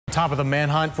Top of the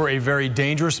manhunt for a very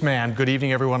dangerous man. Good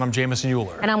evening, everyone. I'm Jamison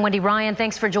Euler. And I'm Wendy Ryan.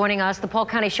 Thanks for joining us. The Polk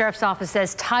County Sheriff's Office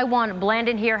says Tywan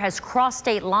Blandon here has crossed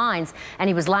state lines, and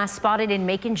he was last spotted in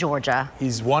Macon, Georgia.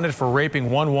 He's wanted for raping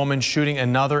one woman, shooting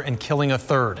another, and killing a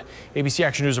third. ABC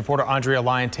Action News reporter Andrea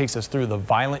Lyon takes us through the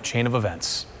violent chain of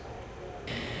events.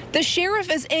 The sheriff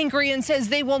is angry and says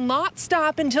they will not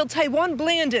stop until Tywan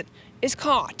Blandon is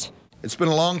caught. It's been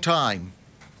a long time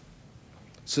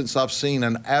since I've seen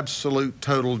an absolute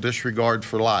total disregard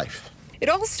for life. It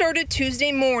all started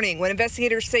Tuesday morning when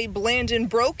investigators say Blandon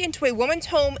broke into a woman's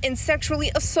home and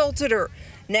sexually assaulted her.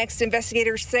 Next,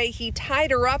 investigators say he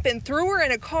tied her up and threw her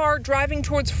in a car driving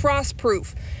towards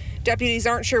Frostproof. Deputies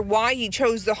aren't sure why he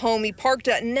chose the home he parked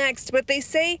at next, but they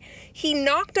say he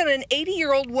knocked on an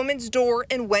 80-year-old woman's door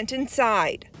and went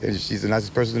inside. She's the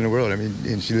nicest person in the world. I mean,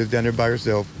 and she lives down there by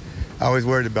herself. I always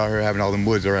worried about her having all them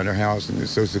woods around her house and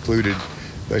it's so secluded.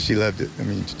 But she loved it. I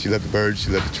mean, she loved the birds, she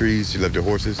loved the trees, she loved the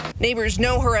horses. Neighbors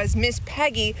know her as Miss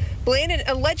Peggy. Blandon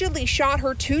allegedly shot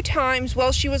her 2 times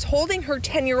while she was holding her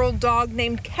 10-year-old dog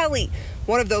named Kelly.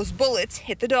 One of those bullets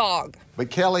hit the dog. But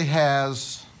Kelly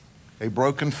has a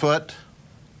broken foot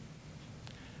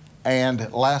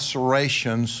and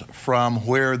lacerations from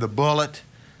where the bullet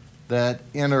that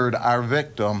entered our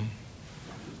victim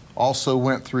also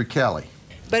went through Kelly.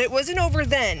 But it wasn't over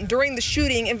then. During the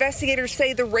shooting, investigators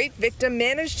say the rape victim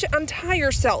managed to untie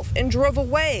herself and drove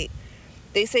away.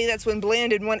 They say that's when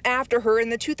Blandon went after her in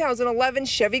the 2011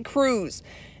 Chevy Cruze.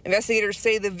 Investigators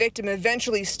say the victim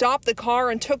eventually stopped the car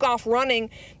and took off running.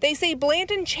 They say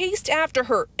Blandon chased after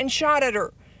her and shot at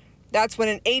her. That's when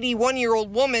an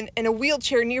 81-year-old woman in a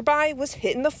wheelchair nearby was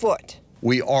hit in the foot.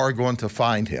 We are going to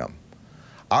find him.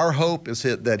 Our hope is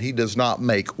that he does not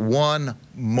make one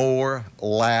more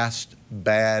last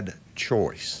bad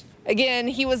choice. Again,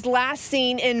 he was last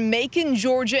seen in Macon,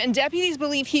 Georgia, and deputies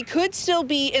believe he could still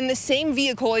be in the same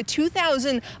vehicle, a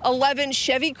 2011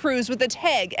 Chevy Cruze with the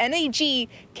tag NAG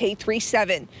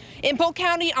K37. In Polk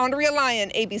County, Andrea Lyon,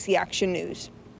 ABC Action News.